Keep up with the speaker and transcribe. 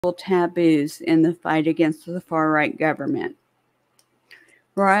taboos in the fight against the far-right government.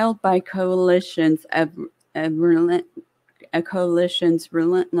 Riled by coalition's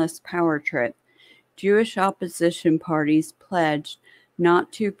relentless power trip, Jewish opposition parties pledged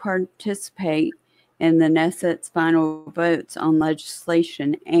not to participate in the Knesset's final votes on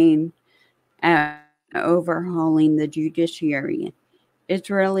legislation aimed at overhauling the judiciary.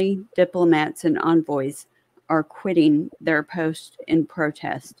 Israeli diplomats and envoys are quitting their posts in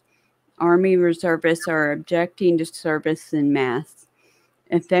protest. Army reservists are objecting to service en masse,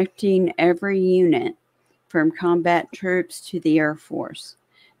 affecting every unit, from combat troops to the Air Force.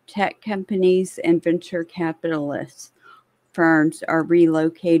 Tech companies and venture capitalist firms are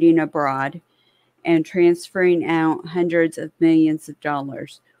relocating abroad and transferring out hundreds of millions of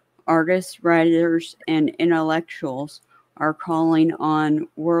dollars. Artists, writers, and intellectuals are calling on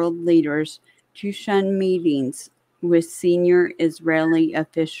world leaders to shun meetings with senior Israeli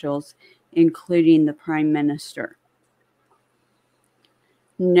officials, including the Prime Minister.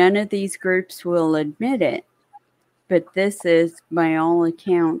 None of these groups will admit it, but this is, by all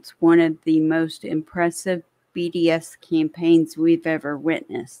accounts, one of the most impressive BDS campaigns we've ever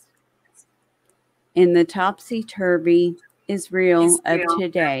witnessed. In the topsy-turvy Israel of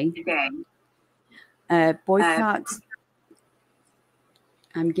today, boycotts.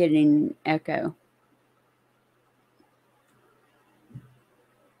 I'm getting echo.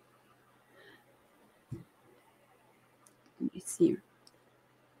 Let me see.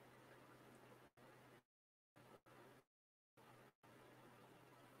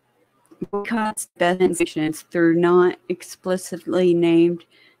 Boycotts, sanctions, through not explicitly named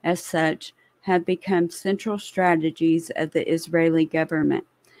as such, have become central strategies of the Israeli government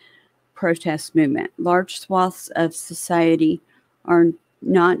protest movement. Large swaths of society are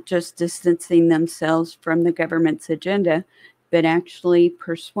not just distancing themselves from the government's agenda, but actually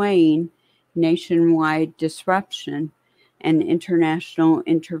pursuing nationwide disruption and international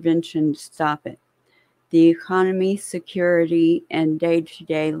intervention to stop it. The economy, security, and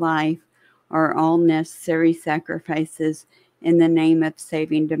day-to-day life are all necessary sacrifices in the name of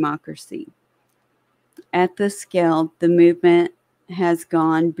saving democracy. At this scale, the movement has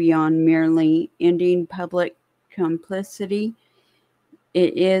gone beyond merely ending public complicity.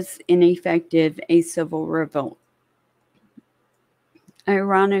 It is, in effect, a civil revolt.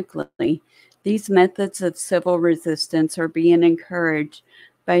 Ironically, these methods of civil resistance are being encouraged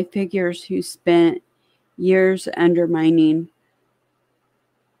by figures who spent years undermining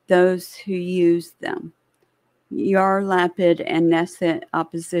those who use them. Yair Lapid, a Knesset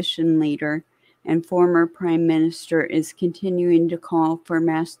opposition leader and former prime minister, is continuing to call for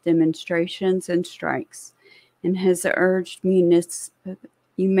mass demonstrations and strikes, and has urged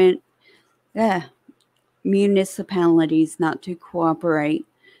municipalities not to cooperate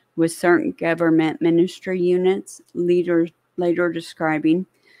with certain government ministry units, later describing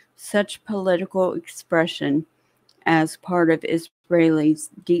such political expression as part of Israelis'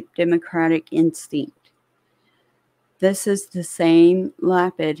 deep democratic instinct. This is the same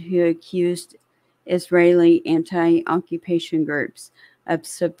Lapid who accused Israeli anti-occupation groups of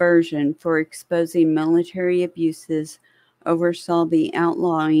subversion for exposing military abuses, oversaw the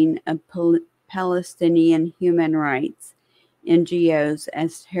outlawing of Palestinian human rights NGOs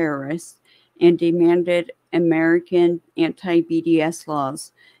as terrorists, and demanded American anti-BDS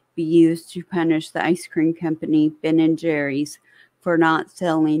laws be used to punish the ice cream company Ben & Jerry's for not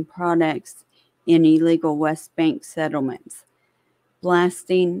selling products in illegal West Bank settlements,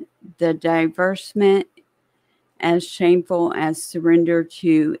 blasting the divestment as shameful as surrender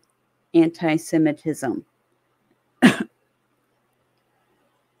to anti-Semitism.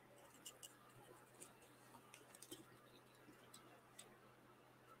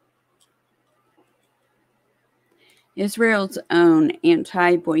 Israel's own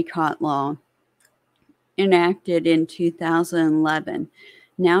anti-boycott law, enacted in 2011,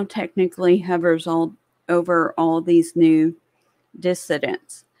 now technically hovers over all these new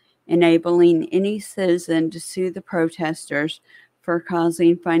dissidents, enabling any citizen to sue the protesters for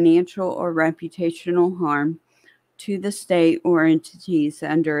causing financial or reputational harm to the state or entities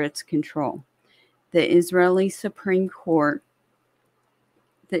under its control. The Israeli Supreme Court,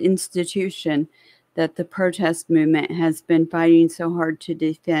 the institution that the protest movement has been fighting so hard to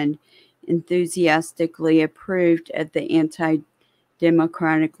defend, enthusiastically approved of the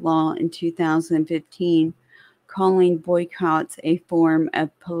anti-democratic law in 2015, calling boycotts a form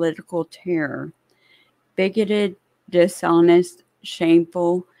of political terror, bigoted, dishonest,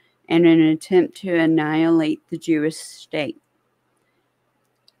 shameful, and an attempt to annihilate the Jewish state.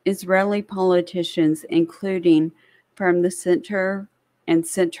 Israeli politicians, including from the center and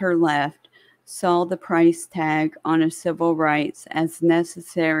center-left saw the price tag on civil rights as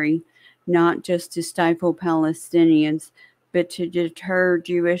necessary not just to stifle Palestinians, but to deter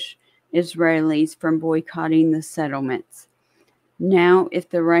Jewish Israelis from boycotting the settlements. Now, if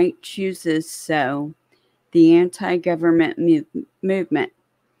the right chooses so, the anti-government movement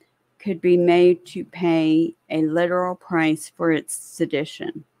could be made to pay a literal price for its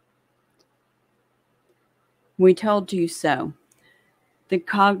sedition. We told you so. The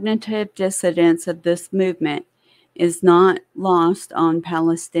cognitive dissonance of this movement is not lost on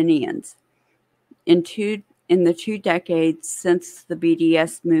Palestinians. In the 2 decades since the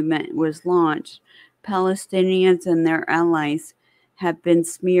BDS movement was launched, Palestinians and their allies have been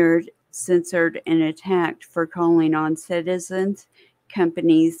smeared, censored, and attacked for calling on citizens,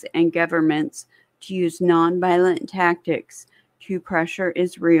 companies, and governments to use nonviolent tactics to pressure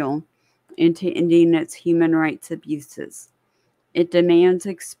Israel into ending its human rights abuses. It demands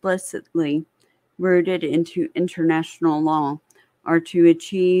explicitly, rooted into international law, are to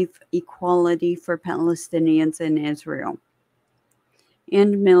achieve equality for Palestinians in Israel,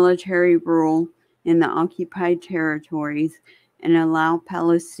 end military rule in the occupied territories, and allow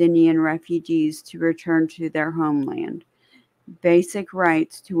Palestinian refugees to return to their homeland, basic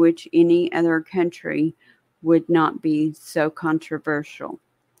rights to which any other country would not be so controversial.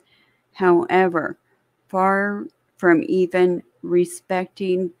 However, far from even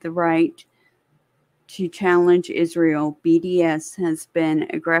respecting the right to challenge Israel, BDS has been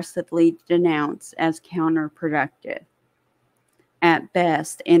aggressively denounced as counterproductive, at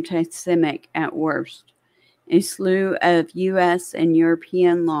best anti-Semitic at worst. A slew of U.S. and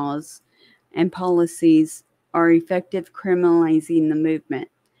European laws and policies are effective criminalizing the movement,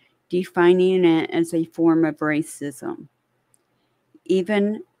 defining it as a form of racism.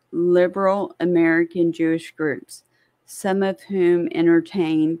 Even liberal American Jewish groups, some of whom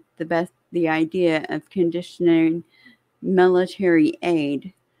entertain the idea of conditioning military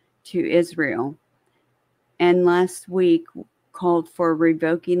aid to Israel, and last week called for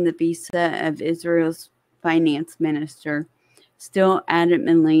revoking the visa of Israel's finance minister, still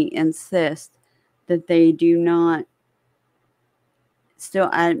adamantly insist that they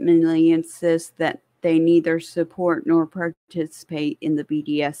neither support nor participate in the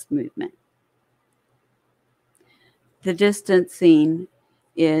BDS movement. The distancing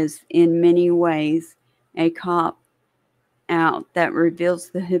is, in many ways, a cop-out that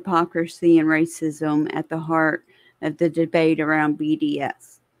reveals the hypocrisy and racism at the heart of the debate around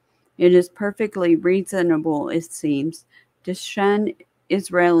BDS. It is perfectly reasonable, it seems, to shun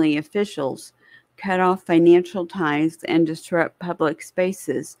Israeli officials, cut off financial ties, and disrupt public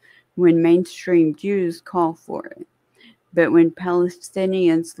spaces when mainstream Jews call for it. But when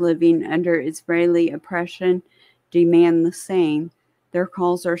Palestinians living under Israeli oppression demand the same, their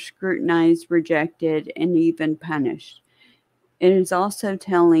calls are scrutinized, rejected, and even punished. It is also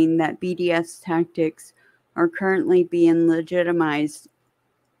telling that BDS tactics are currently being legitimized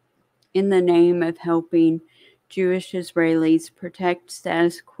in the name of helping Jewish Israelis protect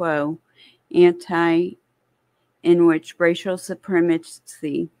status quo, in which racial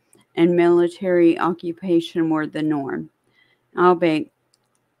supremacy and military occupation were the norm, albeit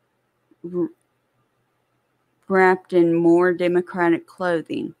wrapped in more democratic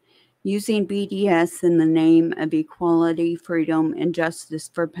clothing. Using BDS in the name of equality, freedom, and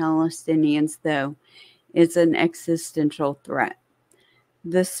justice for Palestinians, though, is an existential threat.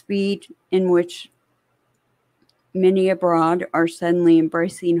 The speed in which many abroad are suddenly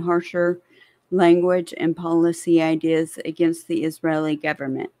embracing harsher language and policy ideas against the Israeli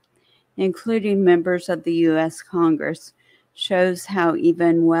government, including members of the U.S. Congress, shows how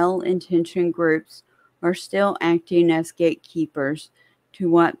even well-intentioned groups are still acting as gatekeepers to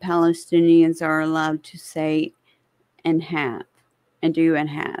what Palestinians are allowed to say and do and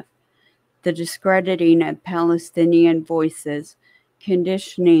have. The discrediting of Palestinian voices,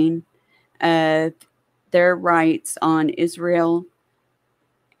 conditioning of their rights on Israel,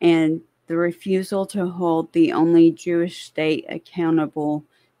 and the refusal to hold the only Jewish state accountable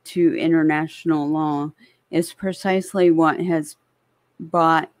to international law is precisely what has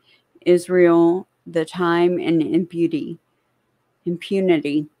bought Israel the time and impunity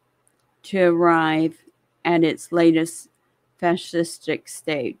to arrive at its latest fascistic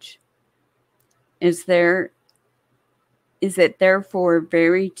stage. Is it therefore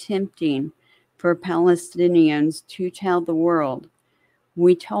very tempting for Palestinians to tell the world,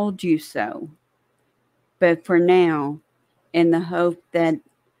 "We told you so"? But for now, in the hope that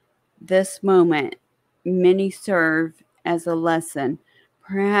this moment many serve as a lesson,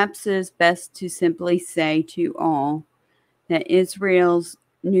 perhaps it is best to simply say to all that Israel's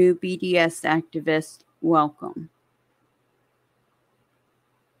new BDS activists welcome.